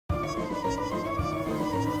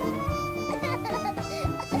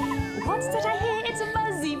What's that I hear? It's a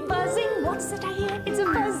buzzy buzzing. What's that I hear? It's a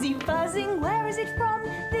buzzy buzzing. Where is it from?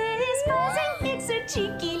 This buzzing. It's a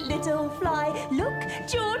cheeky little fly. Look,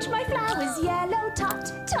 George, my flower's yellow.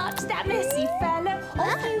 Tut, tut, that messy fellow.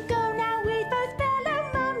 Off you go now with both bellow.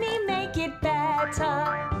 Mummy, make it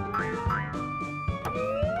better.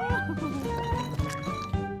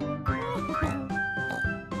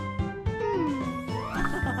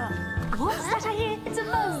 What's that I hear? It's a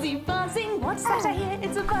buzzy buzzing. What's that I hear?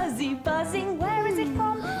 It's a buzzy buzzing. Where is it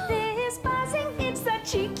from? This buzzing. It's that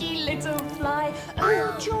cheeky little fly.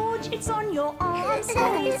 Oh, George, it's on your arm.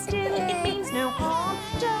 Stay still, it means no harm.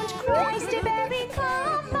 Don't cry, stay very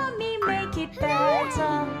calm. Mummy, make it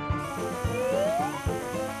better.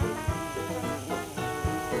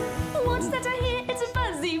 What's that I hear? It's a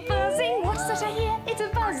buzzy buzzing. What's that I hear? It's a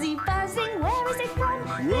buzzy buzzing. Where is it from?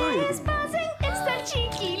 This buzzing. It's that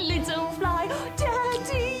cheeky little fly.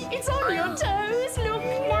 Daddy, it's on your toes. Look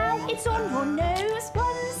now, it's on your nose.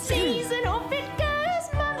 One season off it goes.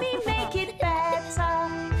 Mummy, make it better.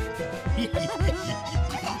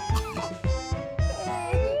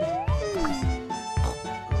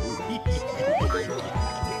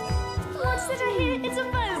 What's that I hear? It's a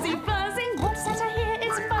buzzy buzzing. What's that I hear?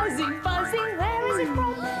 It's a buzzy buzzing. Where is it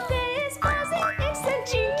from? This buzzing. It's the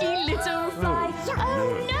cheeky little fly. Oh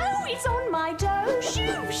no, it's on my toe.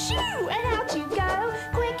 Shoo, shoo, and out you go.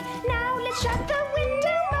 Quick, now let's shut the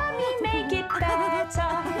window. Mummy, make it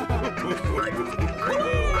better.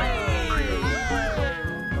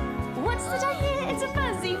 What's that I hear? It's a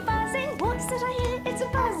buzzy buzzing. What's that I hear? It's a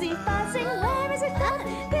buzzy buzzing. Where is it from?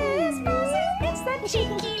 This buzzing. It's that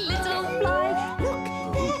cheeky little fly. Look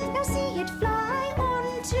there, now see it fly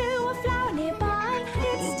onto a flower nearby.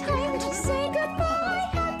 It's time to say goodbye,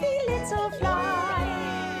 happy little fly.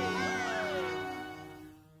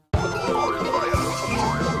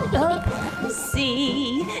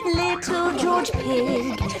 See, little George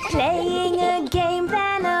Pig playing a game,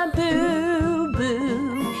 then a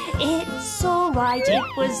boo-boo. It's all right, it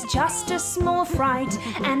was just a small fright,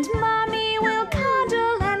 and Mummy will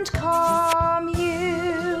cuddle and calm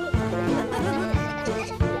you.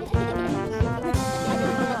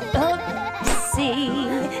 Oopsie,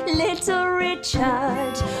 little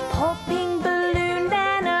Richard popping balloon,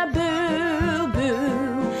 then a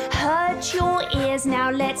boo-boo. Hurt your ears, now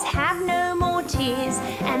let's have no more tears,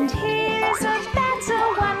 and here's a better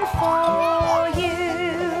one for you.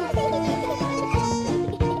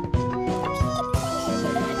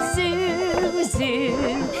 Zoo, zoo,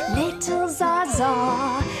 little Zaza,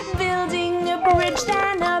 building a bridge,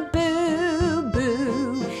 then a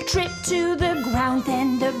boo-boo. Trip to the ground,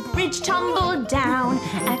 then the bridge tumbled down.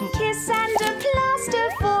 A kiss and a plaster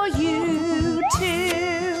for you too.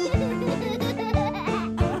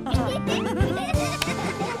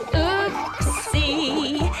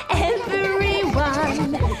 Oopsie,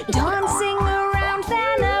 everyone dancing around,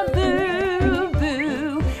 then a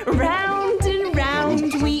boo-boo. Round and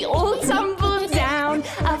round we all tumble down.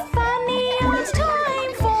 A funny old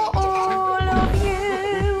time for all of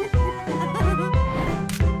you.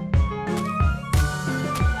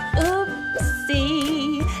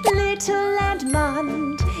 Oopsie, little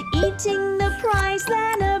Edmund eating the prize,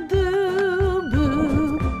 then a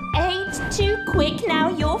boo-boo. Ate too quick, now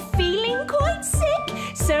you're feeling quite sick,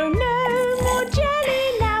 so no more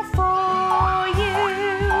jelly now for you.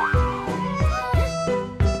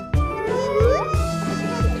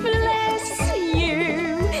 Bless you,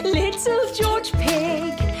 little George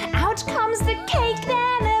Pig. Out comes the cake,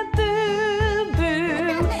 then a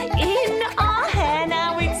boo-boo. In our hair,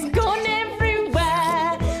 now it's gone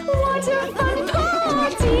everywhere. What a fun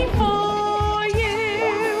party for you.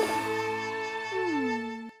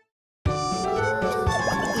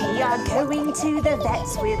 We are going to the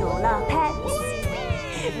vets with all our pets.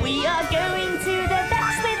 We are going to the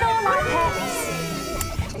vets with all our pets.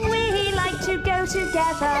 We like to go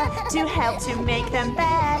together to help to make them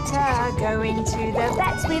better. Going to the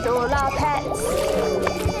vets with all our pets.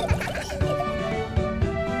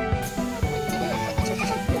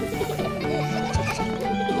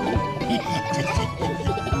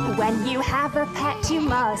 When you have a pet, you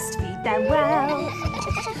must feed them well.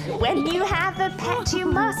 When you have a pet, you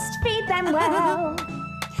must feed them well.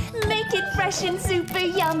 Make it fresh and super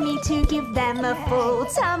yummy to give them a full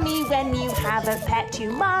tummy. When you have a pet,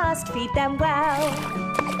 you must feed them well.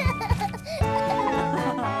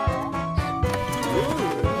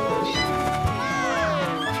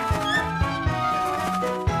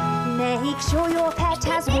 Make sure your pet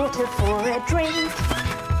has water for a drink.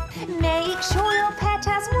 Make sure your pet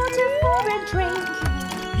has water for a drink.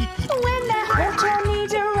 When they're hot or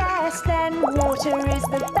need a rest, then water is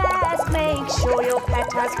the best. Make sure sure your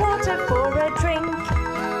pet has water for a drink.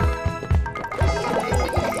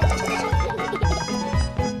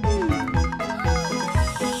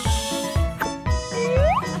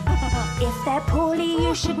 If they're poorly,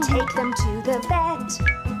 you should take them to the vet.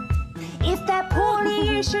 If they're poorly,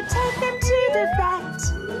 you should take them to the vet.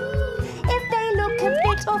 If they look a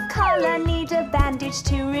bit off colour, need a bandage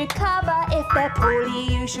to recover. If they're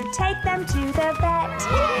poorly, you should take them to the vet.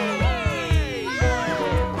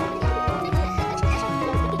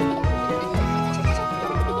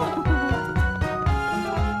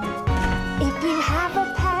 If you have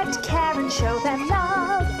a pet, care and show them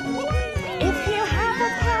love. If you have a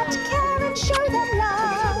pet, care and show them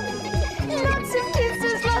love. Lots of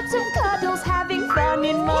kisses, lots of cuddles, having fun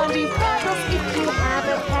in muddy puddles. If you have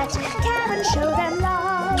a pet, care and show them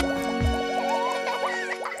love.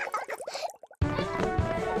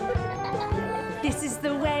 This is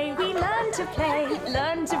the way we learn to play,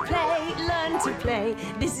 learn to play, learn to play.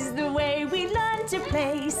 This is the way we learn to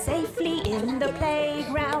play safely in the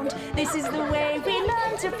playground. This is the way we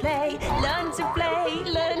learn to play, learn to play,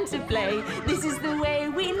 learn to play. This is the way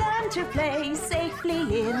we learn to play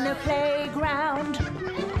safely in the playground.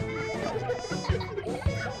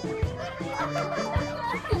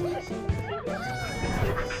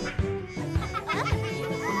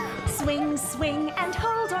 Swing, swing and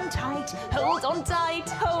hold on tight, hold on tight,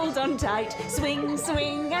 hold on tight. Swing,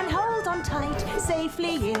 swing and hold on tight,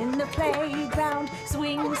 safely in the playground.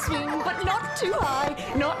 Swing, swing but not too high,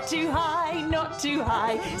 not too high, not too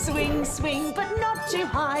high. Swing, swing but not too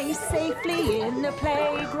high, safely in the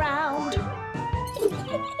playground.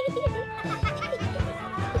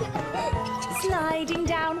 Sliding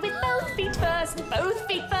down with both feet first, both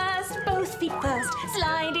feet first, both feet first.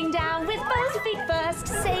 Sliding down with both feet first,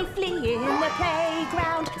 safely in the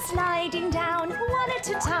playground. Sliding down one at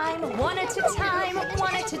a time, one at a time,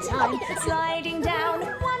 one at a time. Sliding down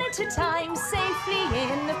one at a time, safely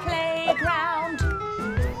in the playground.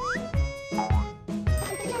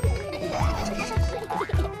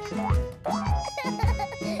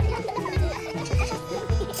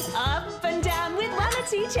 Up and down with one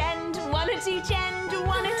at each end, one at each end,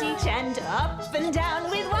 one at each end. Up and down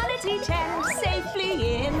with one at each end,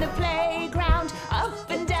 safely in the playground. Up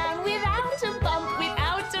and down without a bump,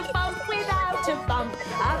 without a bump, without a bump.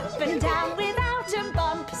 Up and down without a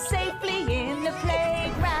bump, safely in the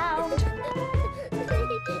playground.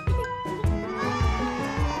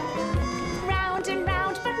 Round and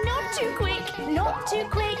round, but not too quick, not too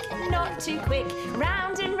quick, not too quick.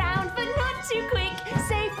 Round and round, but not too quick,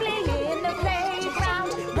 safely in the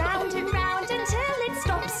playground. Round and round until it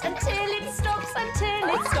stops, until it stops, until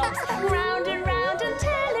it stops. Round and round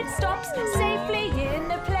until it stops, safely in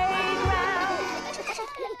the playground.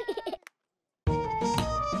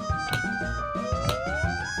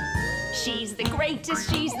 She's the greatest,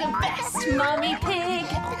 she's the best, Mummy Pig.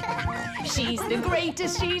 She's the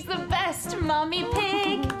greatest, she's the best, Mummy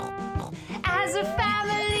Pig. As a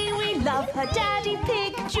family we love her, Daddy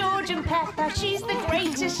Pig, George and Peppa. She's the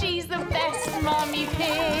greatest, she's the best, Mummy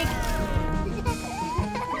Pig.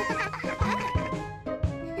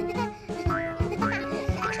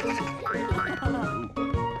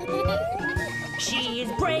 She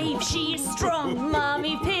is brave, she is strong,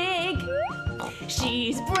 Mummy Pig.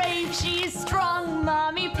 She's brave, she is strong,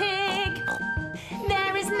 Mummy Pig.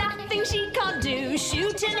 There is nothing she can't do.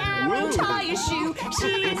 Shoot an arrow, tie a shoe.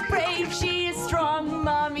 She is brave, she is strong,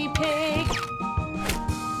 Mummy Pig.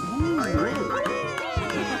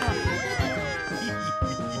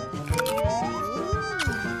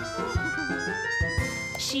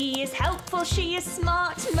 She is helpful, she is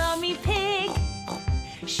smart, Mummy Pig.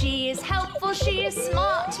 She is helpful, she is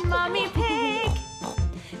smart, Mummy Pig.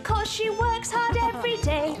 'Cause she works hard every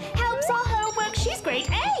day, helps all her work, she's great,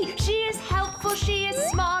 eh? She is helpful, she is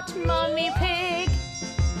smart, Mummy Pig.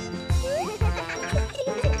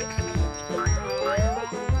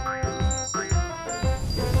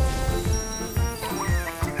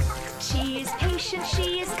 She is patient,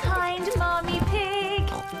 she is kind, Mummy Pig.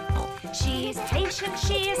 She is patient,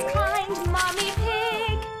 she is kind, Mummy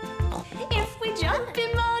Pig. If we jump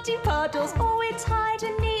in muddy puddles or we're tired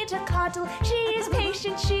and need a cuddle, she is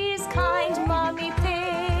patient, she is kind, Mummy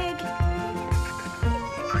Pig.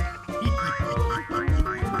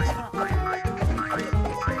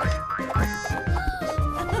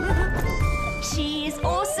 She is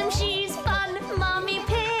awesome, she is fun, Mummy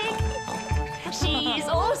Pig. She is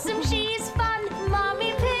awesome, she is fun,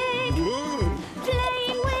 Mummy Pig.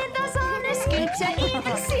 Playing with us on a scooter,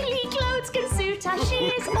 even silly clothes can suit her. She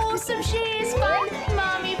is awesome, she is fun,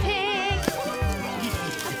 Mummy Pig.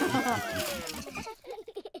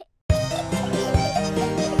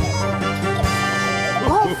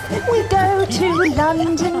 to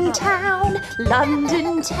London town,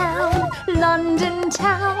 London town, London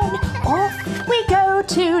town. Off we go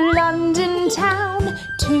to London town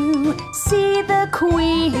to see the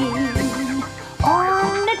Queen.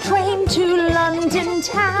 On a train to London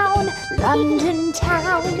town, London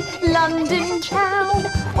town, London town.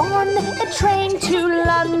 On a train to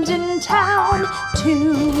London town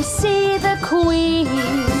to see the Queen.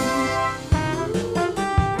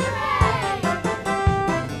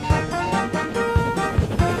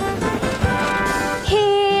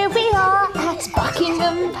 Here we are at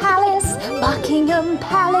Buckingham Palace, Buckingham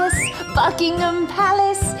Palace, Buckingham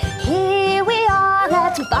Palace. Here we are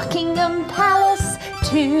at Buckingham Palace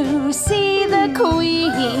to see the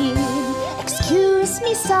Queen. Excuse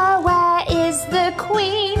me, sir, where is the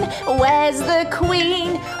Queen? Where's the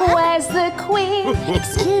Queen? Where's the Queen?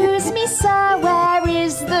 Excuse me, sir, where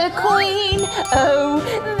is the Queen? Oh,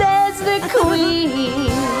 there's the Queen.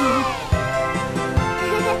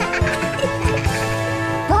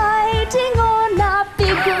 Riding on a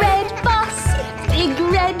big red bus, big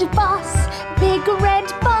red bus, big red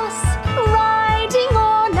bus. Riding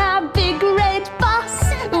on a big red bus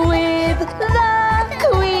with the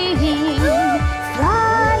Queen.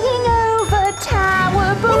 Flying over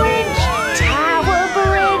Tower Bridge, Tower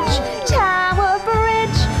Bridge, Tower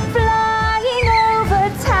Bridge. Flying over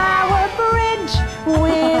Tower Bridge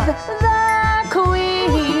with the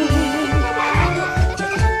Queen.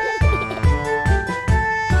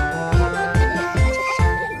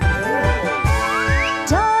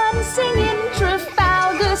 Dancing in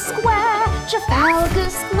Trafalgar Square, Trafalgar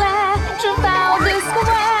Square, Trafalgar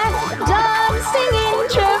Square. Dancing in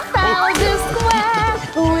Trafalgar Square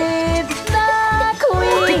with the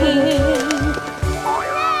Queen.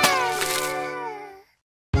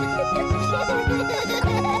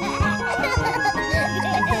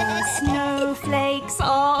 Snowflakes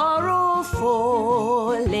are all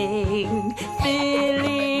falling,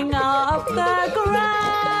 filling up the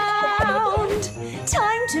ground.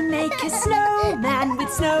 Time to make a snowman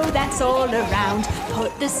with snow that's all around.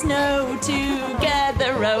 Put the snow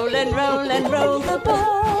together, roll and roll and roll the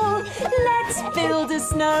ball. Let's build a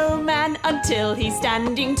snowman until he's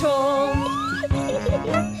standing tall.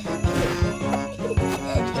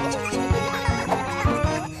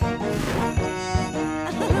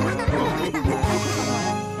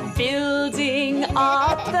 Building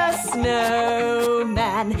up the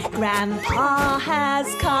snowman, Grandpa has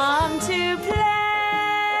come to play.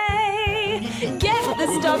 Get the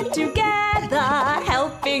stuff together,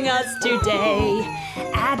 helping us today.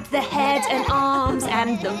 Add the head and arms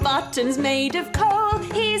and the buttons made of coal.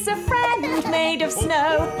 He's a friend made of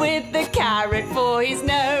snow with the carrot for his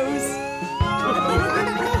nose.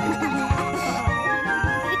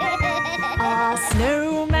 Our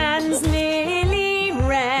snowman's nearly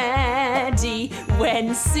ready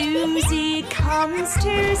when Susie comes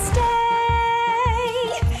to stay.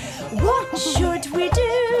 What should we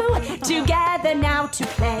do together now to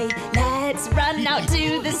play? Let's run out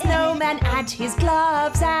to the snowman, add his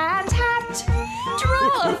gloves and hat.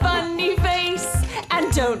 Draw a funny face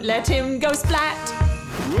and don't let him go splat.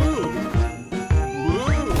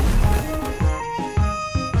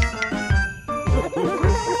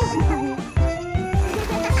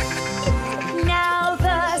 Now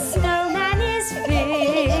the snowman is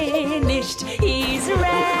finished. He's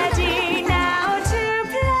ready now to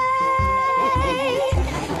play.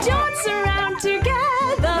 Dance around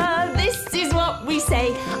together, this is what we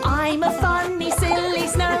say. I'm a funny, silly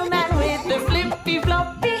snowman with a flippy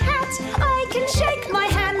floppy hat. I can shake my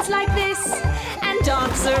hands like this and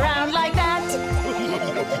dance around like that.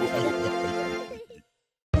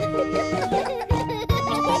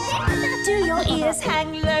 Do your ears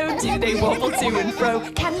hang low? Do they wobble to and fro?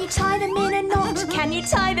 Can you tie them in a knot? Can you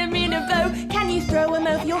tie them in a bow? Can you throw them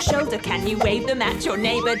over your shoulder? Can you wave them at your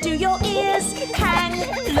neighbour? Do your ears hang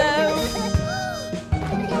low?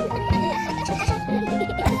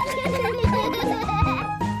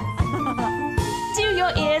 Do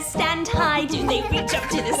your ears stand high? Do they reach up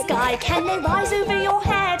to the sky? Can they rise over your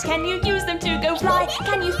head? Can you use them to go fly?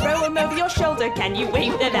 Can you throw them over your shoulder? Can you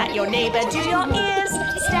wave them at your neighbour? Do your ears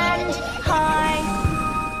stand high?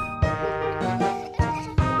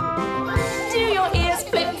 Do your ears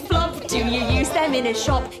flip-flop? Do you use them in a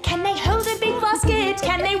shop? Can they hold a big basket?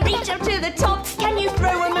 Can they reach up to the top? Can you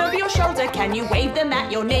throw them over your shoulder? Can you wave them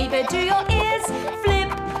at your neighbour? Do your ears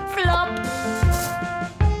flip-flop?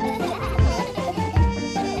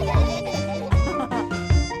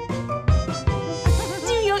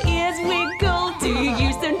 Do your ears wiggle? Do you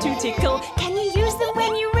use them to tickle? Can you use them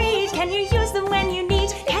when you read? Can you use them when you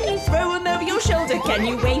need? Can you throw them over your shoulder? Can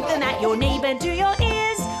you wave them at your neighbour? Do your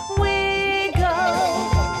ears wiggle?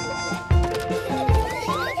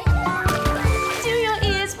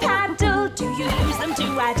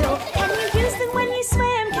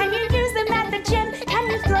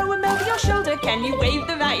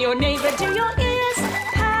 your neighbour? Do your ears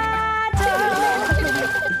paddle?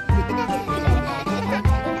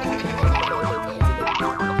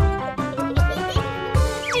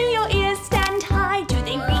 Do your ears stand high? Do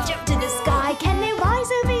they reach up to the sky? Can they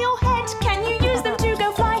rise over your head? Can you use them to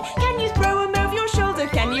go fly? Can you throw them over your shoulder?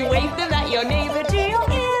 Can you wave them at your neighbour? Do your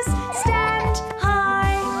ears stand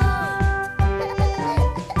high?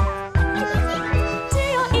 Do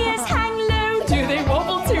your ears hang low? Do they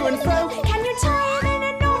wobble to and fro? Can you tie them in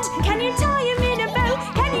a knot? Can you tie them in a bow?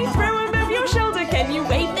 Can you throw them over your shoulder? Can you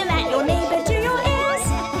wave them at your neighbour? Do your ears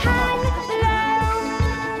hang low?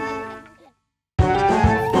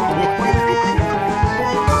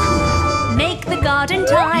 Make the garden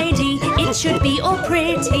tidy, it should be all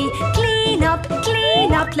pretty. Clean up,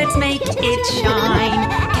 let's make it shine.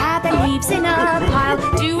 Gather leaves in a pile,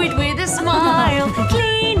 do it with a smile.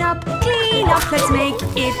 Clean up, let's make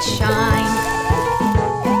it shine.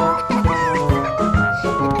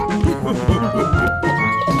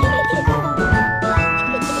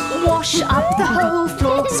 Wash up the whole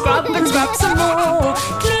floor, scrub and scrub some more.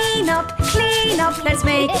 Clean up, let's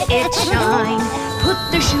make it shine. Put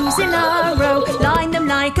the shoes in a row, line them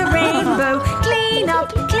like a rainbow. Clean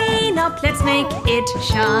up, let's make it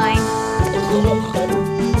shine.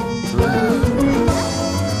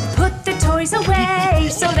 Put the toys away,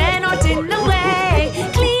 so they're not in the way.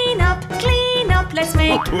 Clean up, let's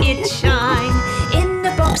make it shine. In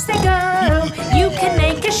the box they go, you can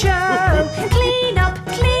make a show. Clean up,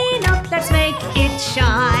 let's make it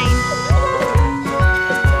shine.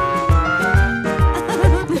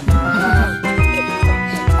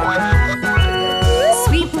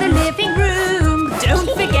 Sweep the living room, don't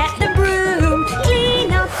forget the broom.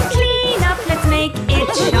 Clean up, let's make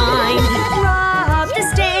it shine. Rub the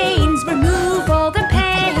stains, remove all the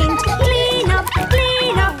paint. Clean up,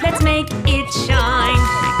 let's make it shine.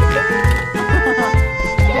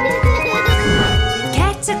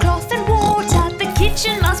 Get a cloth and water, the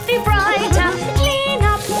kitchen must be brighter. Clean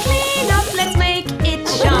up, let's make it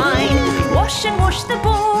shine. Wash and wash the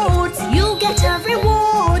boards, you'll get a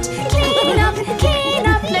reward. Clean up,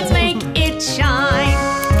 let's make it shine.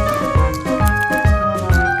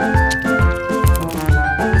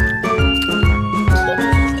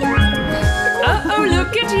 Uh-oh,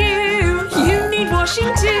 look at you, you need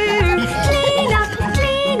washing too.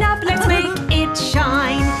 Clean up, let's make it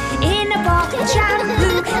shine. In a bath and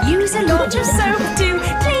shampoo, use a lot of soap too.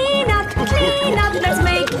 Clean up, let's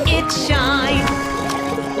make it shine.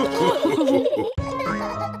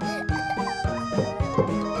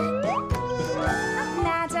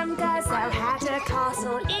 Madame Gazelle had a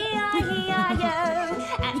castle, E-I-E-I-O,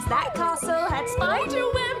 and that castle had spider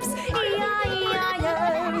webs, E-I-E-I-O.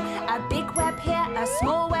 A big web here, a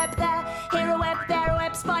small web there, here a web, there a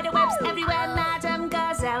web, spider webs everywhere. Madame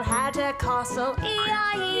Gazelle had a castle,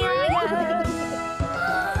 E-I-E-I-O.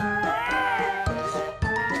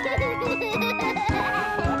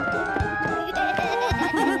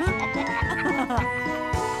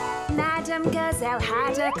 Madame Gazelle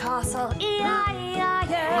had a castle,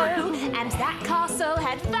 E-I-E-I-O, and that castle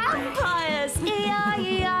had vampires,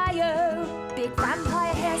 E-I-E-I-O. Big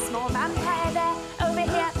vampire here, small vampire there, over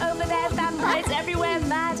here, over there, vampires everywhere.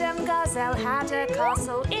 Madame Gazelle had a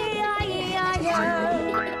castle, E-I-E-I-O.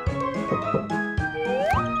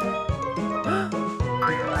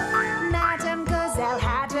 Madame Gazelle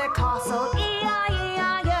had a castle,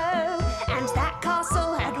 E-I-E-I-O, and that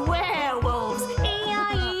castle had werewolves,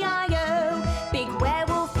 E-I-E-I-O. Big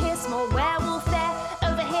werewolf here, small werewolf there,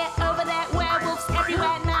 over here, over there, werewolves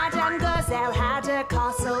everywhere. Madame Gazelle had a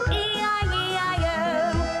castle,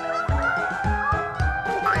 E-I-E-I-O.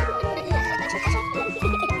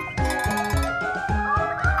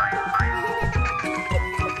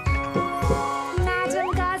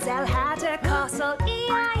 Madame Gazelle had a castle,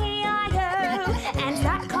 E-I-E-I-O, and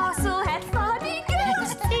that castle had funny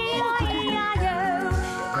ghosts, E-I-E-I-O.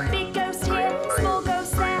 Big ghost here, small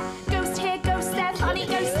ghost there, ghost here, ghost there, funny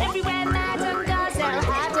ghosts everywhere. Madame Gazelle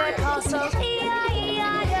had a castle,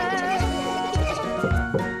 E-I-E-I-O.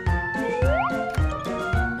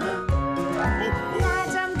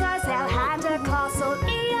 Madame Gazelle had a castle,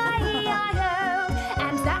 E-I-E-I-O,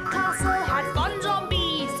 and that castle had fun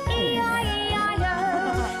zombies,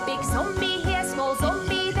 E-I-E-I-O. Big zombie here, small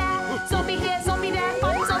zombie there, zombie here, zombie there,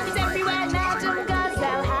 fun zombies everywhere. Madame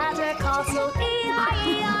Gazelle had a castle,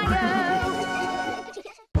 E-I-E-I-O.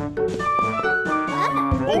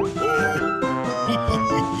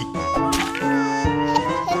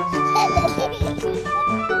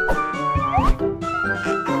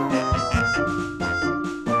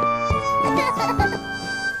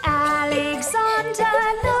 Alexander,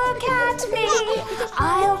 look at me.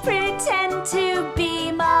 I'll pretend to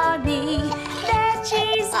be Marie.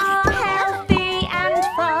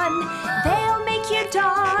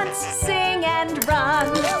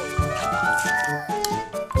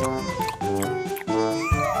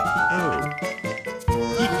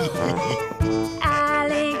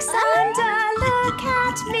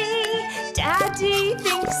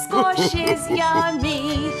 lunch is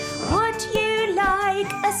yummy.